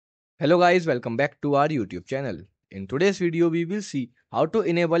Hello guys, welcome back to our YouTube channel. In today's video, we will see how to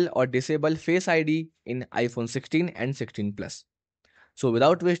enable or disable Face ID in iPhone 16 and 16 Plus. So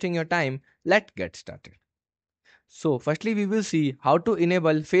without wasting your time, let's get started. So firstly, we will see how to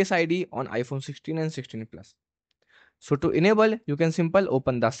enable Face ID on iPhone 16 and 16 Plus. So to enable, you can simply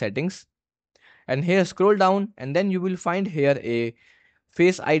open the settings and here scroll down and then you will find here a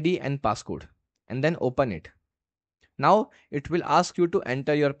Face ID and passcode and then open it. Now it will ask you to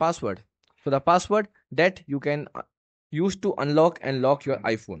enter your password. So the password that you can use to unlock and lock your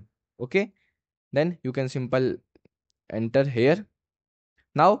iPhone. Okay. Then you can simply enter here.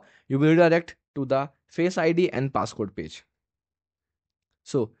 Now you will redirect to the Face ID and passcode page.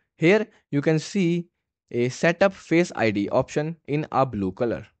 So here you can see a setup Face ID option in a blue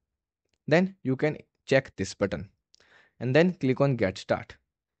color. Then you can check this button and then click on Get Start.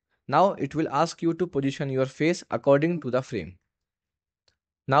 Now it will ask you to position your face according to the frame.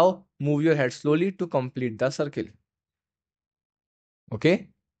 Now move your head slowly to complete the circle. Okay.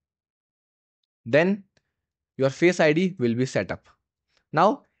 Then your Face ID will be set up.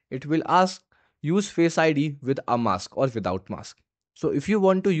 Now it will ask use Face ID with a mask or without mask. So if you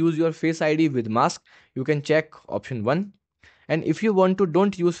want to use your Face ID with mask, you can check option 1. And if you want to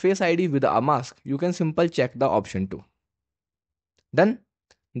don't use Face ID with a mask, you can simply check the option 2.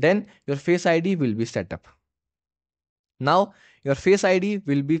 Then your Face ID will be set up. Now your Face ID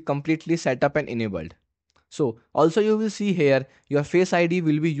will be completely set up and enabled. So also you will see here your Face ID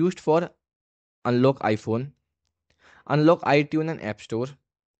will be used for unlock iPhone, unlock iTunes and App Store,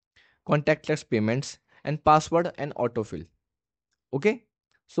 contactless payments, and password and autofill. Okay,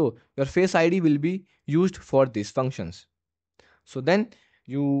 so your Face ID will be used for these functions. So then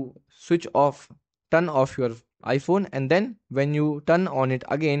you turn off your iPhone, and then when you turn on it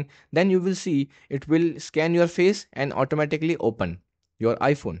again, then you will see it will scan your face and automatically open your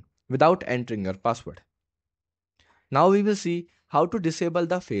iPhone without entering your password. Now we will see how to disable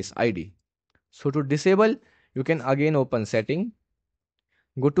the Face ID. So to disable, you can again open setting,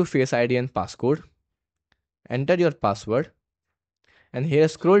 go to Face ID and passcode, enter your password, and here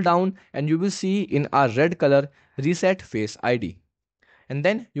scroll down and you will see in a red color reset Face ID. And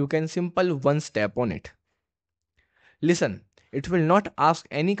then you can simple once tap on it. Listen, it will not ask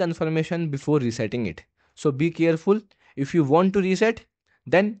any confirmation before resetting it. So be careful. If you want to reset,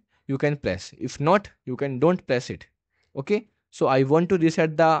 then you can press. If not, you can don't press it. Okay. So I want to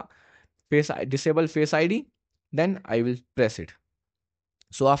reset the disable Face ID, then I will press it.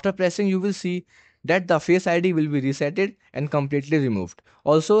 So after pressing, you will see that the Face ID will be resetted and completely removed.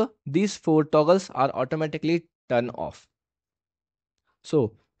 Also, these 4 toggles are automatically turned off.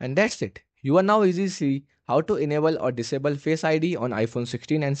 So, and that's it. You are now easy to see how to enable or disable Face ID on iPhone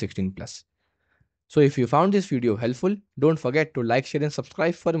 16 and 16 Plus. So if you found this video helpful, don't forget to like, share and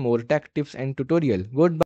subscribe for more tech tips and tutorial. Goodbye.